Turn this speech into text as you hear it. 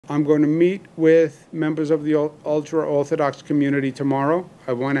I'm going to meet with members of the ultra-Orthodox community tomorrow.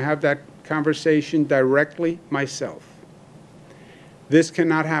 I want to have that conversation directly myself. This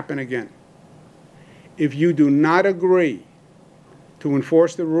cannot happen again. If you do not agree to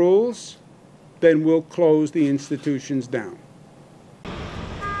enforce the rules, then we'll close the institutions down.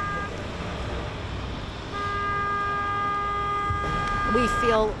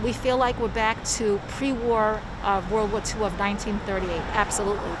 We feel like we're back to pre-war World War II of 1938.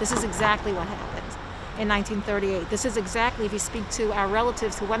 Absolutely. This is exactly what happened in 1938. This is exactly, if you speak to our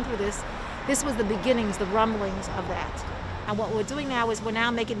relatives who went through this was the beginnings, the rumblings of that. And what we're doing now is we're now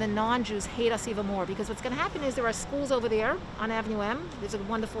making the non-Jews hate us even more, because what's going to happen is there are schools over there on Avenue M. There's a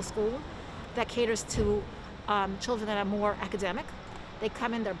wonderful school that caters to children that are more academic. They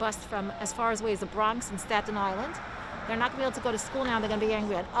come in, they're bused from as far away as the Bronx and Staten Island. They're not going to be able to go to school now, they're going to be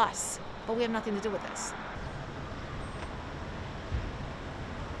angry at us. But we have nothing to do with this.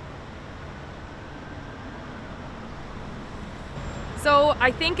 So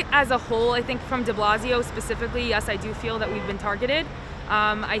I think as a whole, I think from de Blasio specifically, yes, I do feel that we've been targeted.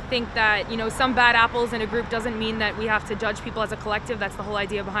 I think that, you know, some bad apples in a group doesn't mean that we have to judge people as a collective. That's the whole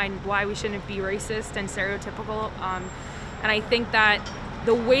idea behind why we shouldn't be racist and stereotypical. And I think that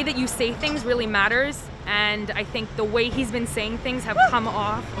the way that you say things really matters. And I think the way he's been saying things have come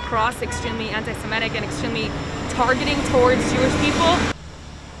off across extremely anti-Semitic and extremely targeting towards Jewish people.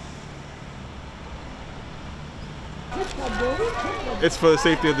 It's for the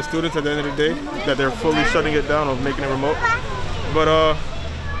safety of the students at the end of the day that they're fully shutting it down or making it remote. But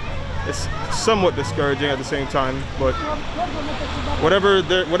it's somewhat discouraging at the same time. But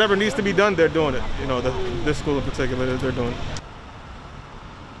whatever needs to be done, they're doing it. You know, this school in particular, they're doing it.